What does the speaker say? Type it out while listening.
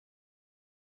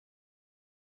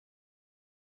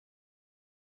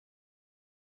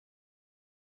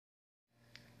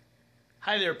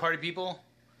Hi there, party people.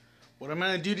 What I'm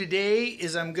going to do today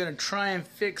is I'm going to try and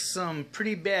fix some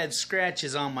pretty bad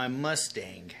scratches on my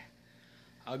Mustang.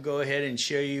 I'll go ahead and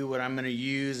show you what I'm going to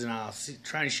use, and I'll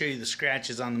try and show you the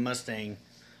scratches on the Mustang.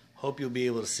 Hope you'll be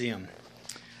able to see them.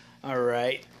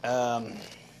 Alright, I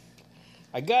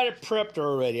got it prepped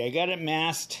already. I got it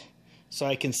masked so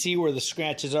I can see where the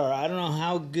scratches are. I don't know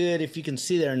how good, if you can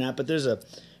see that or not, but there's a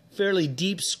fairly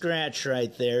deep scratch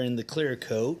right there in the clear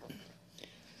coat.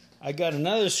 I got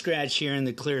another scratch here in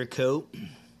the clear coat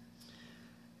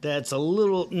that's a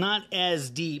little not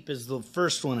as deep as the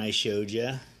first one I showed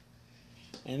you.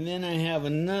 And then I have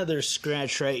another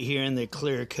scratch right here in the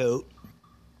clear coat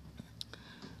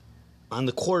on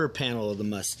the quarter panel of the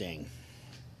Mustang.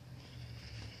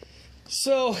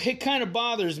 So it kind of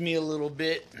bothers me a little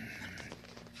bit,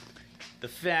 the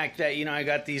fact that, you know, I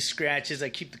got these scratches. I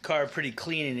keep the car pretty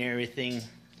clean and everything,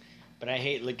 but I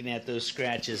hate looking at those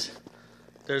scratches.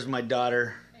 There's my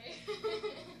daughter.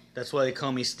 That's why they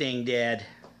call me Stang Dad.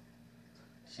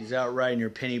 She's out riding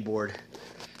her penny board.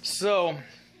 So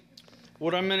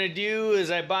what I'm gonna do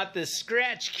is I bought this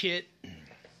scratch kit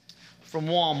from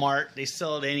Walmart. They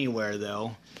sell it anywhere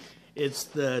though. It's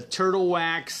the Turtle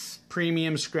Wax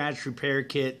Premium Scratch Repair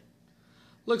Kit.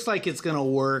 Looks like it's gonna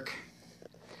work.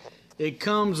 It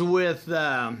comes with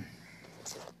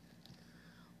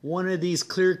one of these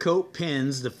clear coat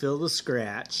pins to fill the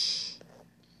scratch.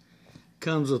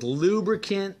 Comes with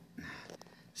lubricant,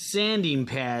 sanding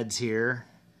pads here,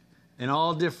 and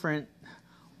all different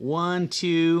 1,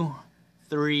 2,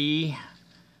 3,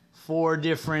 4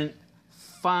 different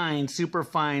fine, super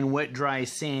fine, wet dry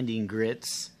sanding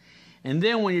grits. And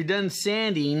then when you're done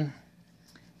sanding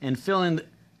and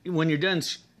when you're done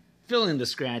filling the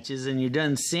scratches and you're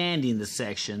done sanding the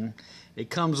section,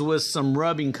 it comes with some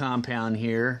rubbing compound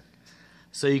here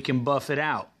so you can buff it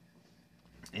out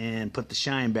and put the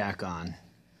shine back on.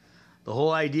 The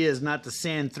whole idea is not to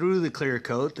sand through the clear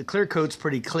coat. The clear coat's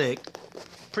pretty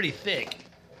thick,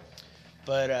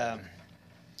 but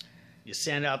you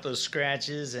sand out those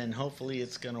scratches and hopefully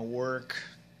it's gonna work.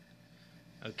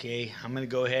 Okay, I'm gonna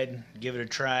go ahead and give it a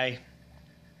try,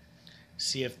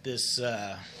 see if this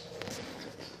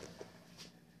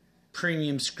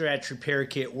premium scratch repair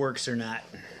kit works or not.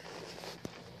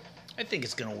 I think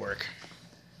it's gonna work.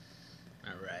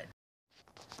 Alright.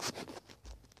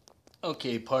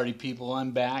 Okay, party people, I'm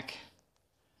back.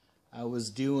 I was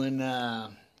doing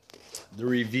the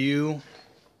review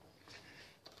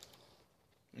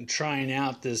and trying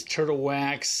out this Turtle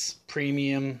Wax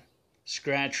Premium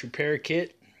Scratch Repair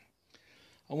Kit.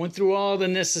 I went through all the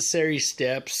necessary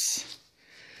steps.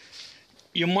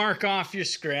 You mark off your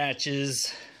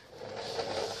scratches,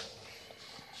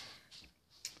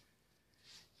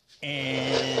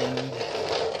 and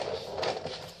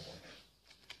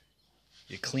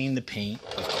you clean the paint,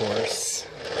 of course.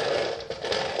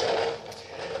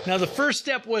 Now the first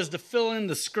step was to fill in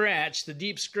the scratch, the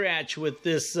deep scratch, with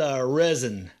this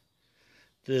resin,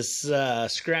 this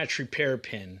scratch repair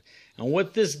pin. And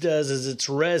what this does is it's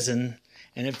resin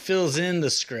and it fills in the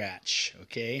scratch,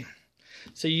 okay?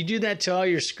 So you do that to all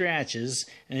your scratches,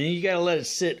 and then you gotta let it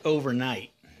sit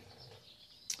overnight.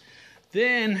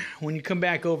 Then when you come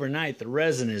back overnight, the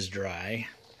resin is dry,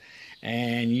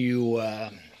 and you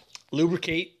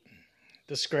lubricate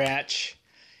the scratch,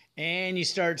 and you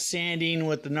start sanding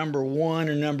with the number 1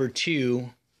 or number 2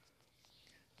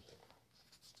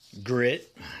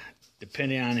 grit,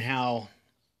 depending on how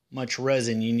much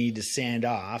resin you need to sand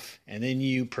off. And then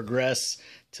you progress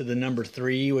to the number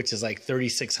 3, which is like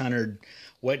 3600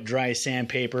 wet dry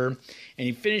sandpaper, and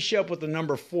you finish up with the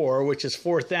number 4, which is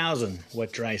 4000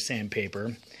 wet dry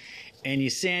sandpaper, and you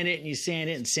sand it and you sand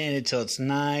it and sand it till it's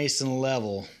nice and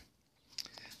level,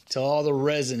 till all the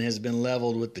resin has been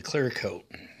leveled with the clear coat.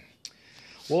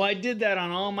 Well, I did that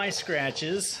on all my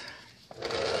scratches,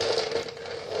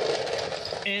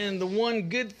 and the one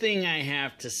good thing I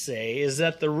have to say is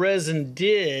that the resin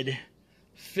did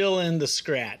fill in the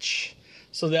scratch,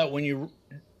 so that when you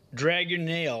drag your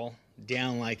nail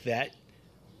down like that,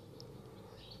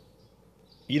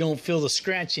 you don't feel the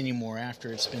scratch anymore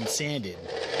after it's been sanded.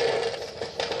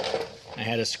 I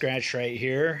had a scratch right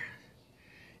here,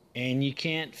 and you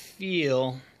can't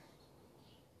feel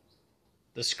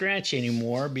the scratch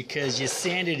anymore because you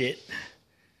sanded it.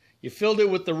 You filled it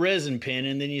with the resin pin,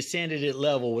 and then you sanded it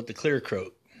level with the clear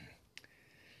coat.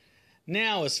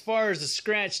 Now, as far as the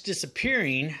scratch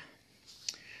disappearing,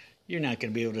 you're not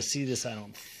going to be able to see this, I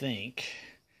don't think.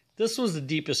 This was the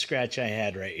deepest scratch I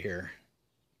had right here.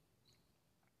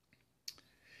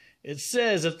 It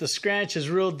says if the scratch is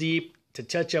real deep, to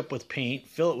touch up with paint,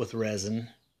 fill it with resin,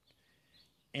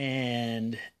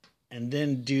 and and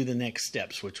then do the next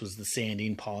steps, which was the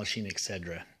sanding, polishing,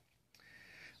 etc.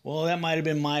 Well, that might have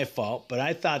been my fault, but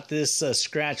I thought this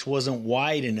scratch wasn't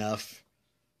wide enough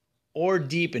or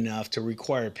deep enough to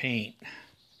require paint.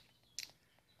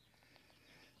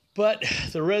 But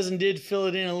the resin did fill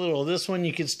it in a little. This one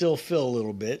you can still fill a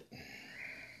little bit.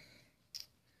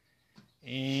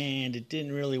 And it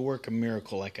didn't really work a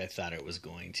miracle like I thought it was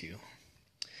going to.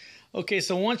 Okay,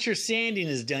 so once your sanding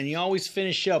is done, you always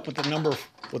finish up with the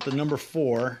number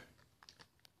 4,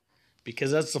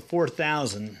 because that's the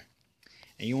 4000,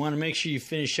 and you want to make sure you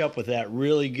finish up with that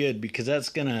really good, because that's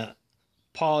gonna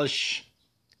polish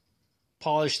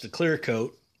the clear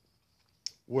coat,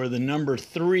 where the number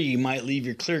 3 might leave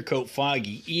your clear coat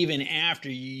foggy even after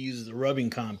you use the rubbing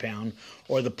compound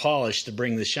or the polish to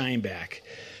bring the shine back.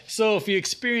 So if you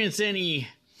experience any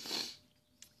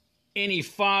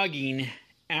fogging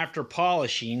after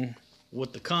polishing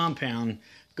with the compound,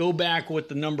 go back with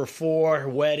the number 4,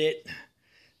 wet it,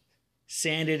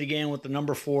 sand it again with the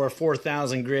number 4,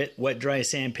 4000 grit, wet dry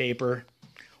sandpaper,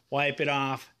 wipe it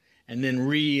off, and then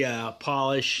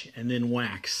re-polish and then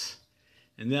wax.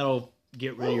 And that'll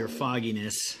get rid of your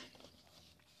fogginess.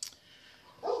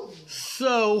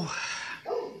 So,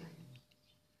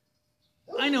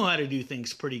 I know how to do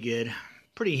things pretty good.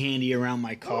 Pretty handy around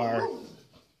my car.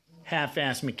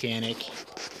 Half-ass mechanic.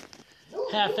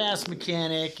 Half-ass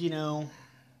mechanic, you know,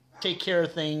 take care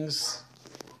of things.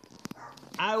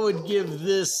 I would give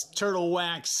this Turtle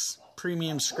Wax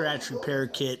Premium Scratch Repair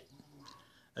Kit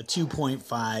a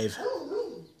 2.5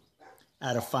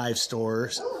 out of 5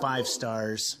 stars.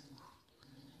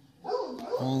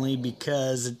 Only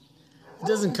because it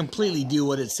doesn't completely do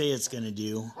what it say it's going to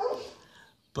do.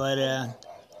 But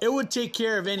it would take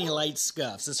care of any light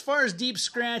scuffs. As far as deep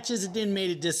scratches, it didn't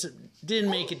make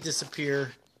it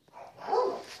disappear.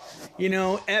 You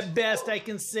know, at best I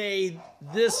can say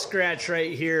this scratch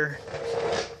right here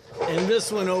and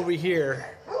this one over here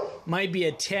might be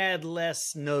a tad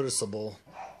less noticeable.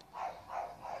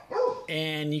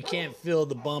 And you can't feel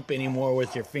the bump anymore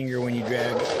with your finger when you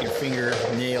drag your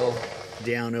fingernail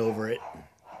down over it.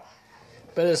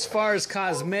 But as far as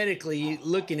cosmetically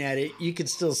looking at it, you can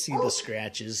still see the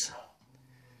scratches.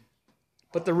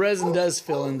 But the resin does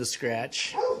fill in the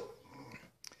scratch.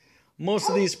 Most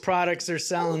of these products they're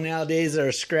selling nowadays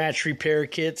are scratch repair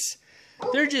kits.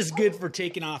 They're just good for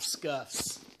taking off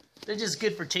scuffs. They're just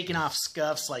good for taking off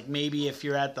scuffs, like maybe if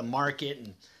you're at the market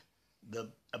and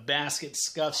a basket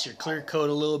scuffs your clear coat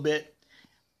a little bit.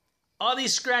 All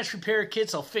these scratch repair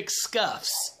kits will fix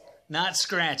scuffs, not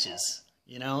scratches.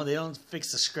 You know, they don't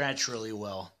fix the scratch really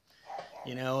well.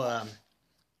 You know,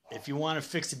 if you want to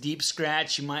fix a deep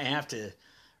scratch, you might have to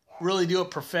really do it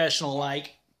professional,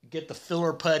 like get the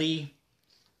filler putty,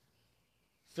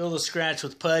 fill the scratch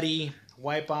with putty,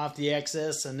 wipe off the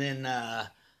excess, and then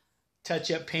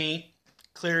touch up paint,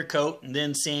 clear coat, and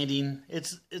then sanding.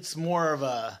 It's more of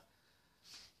a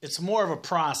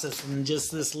process than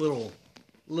just this little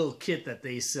kit that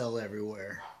they sell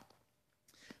everywhere.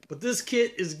 But this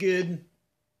kit is good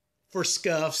for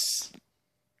scuffs,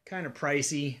 kind of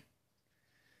pricey.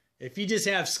 If you just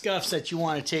have scuffs that you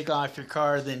want to take off your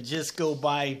car, then just go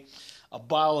buy a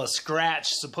bottle of scratch,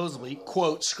 supposedly,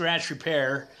 quote, scratch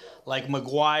repair, like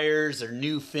Meguiar's or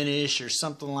New Finish or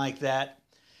something like that.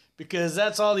 Because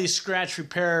that's all these scratch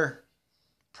repair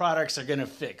products are going to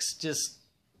fix. Just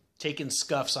taking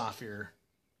scuffs off your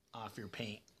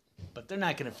paint. But they're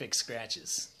not going to fix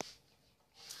scratches.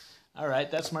 Alright,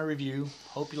 that's my review.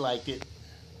 Hope you liked it.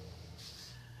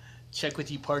 Check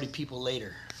with you party people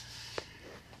later.